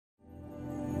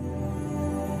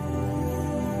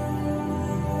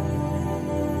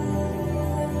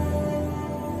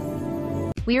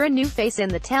We're a new face in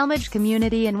the Tallmadge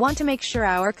community and want to make sure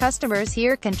our customers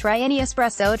here can try any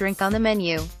espresso drink on the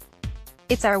menu.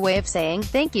 It's our way of saying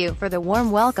thank you for the warm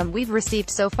welcome we've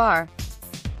received so far.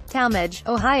 Tallmadge,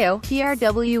 Ohio,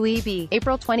 PRWEB,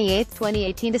 April 28,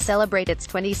 2018. To celebrate its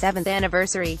 27th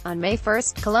anniversary, on May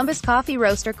 1st, Columbus coffee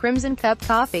roaster Crimson Cup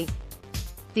Coffee.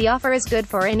 The offer is good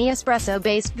for any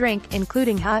espresso-based drink,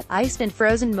 including hot, iced and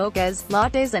frozen mochas,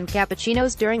 lattes and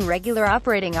cappuccinos during regular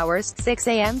operating hours, 6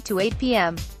 a.m. to 8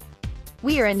 p.m.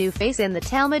 We are a new face in the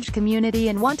Tallmadge community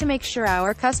and want to make sure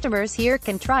our customers here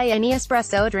can try any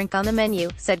espresso drink on the menu,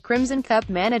 said Crimson Cup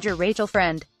manager Rachel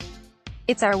Friend.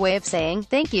 It's our way of saying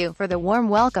thank you for the warm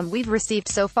welcome we've received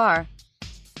so far.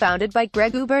 Founded by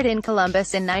Greg Hubert in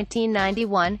Columbus in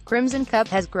 1991, Crimson Cup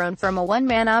has grown from a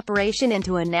one-man operation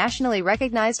into a nationally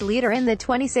recognized leader in the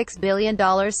 $26 billion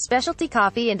specialty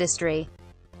coffee industry.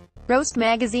 Roast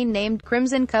Magazine named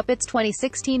Crimson Cup its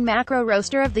 2016 Macro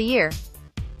Roaster of the Year.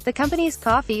 The company's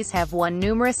coffees have won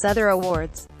numerous other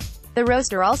awards. The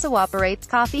roaster also operates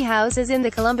coffee houses in the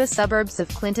Columbus suburbs of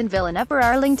Clintonville and Upper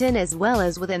Arlington, as well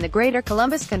as within the Greater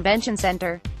Columbus Convention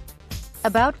Center.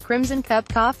 About Crimson Cup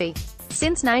Coffee.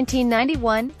 Since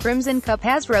 1991, Crimson Cup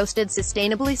has roasted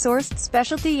sustainably sourced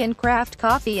specialty and craft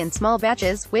coffee in small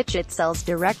batches, which it sells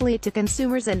directly to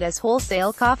consumers and as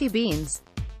wholesale coffee beans.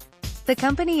 The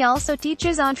company also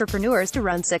teaches entrepreneurs to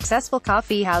run successful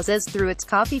coffee houses through its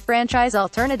Coffee Franchise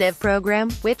Alternative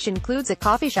program, which includes a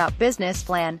coffee shop business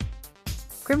plan.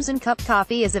 Crimson Cup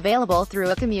Coffee is available through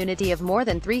a community of more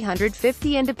than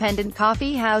 350 independent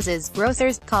coffee houses,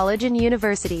 grocers, college and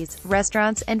universities,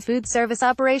 restaurants, and food service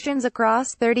operations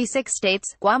across 36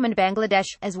 states, Guam and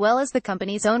Bangladesh, as well as the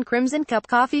company's own Crimson Cup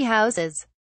coffee houses.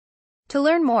 To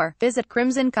learn more, visit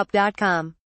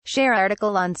crimsoncup.com. Share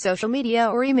article on social media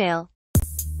or email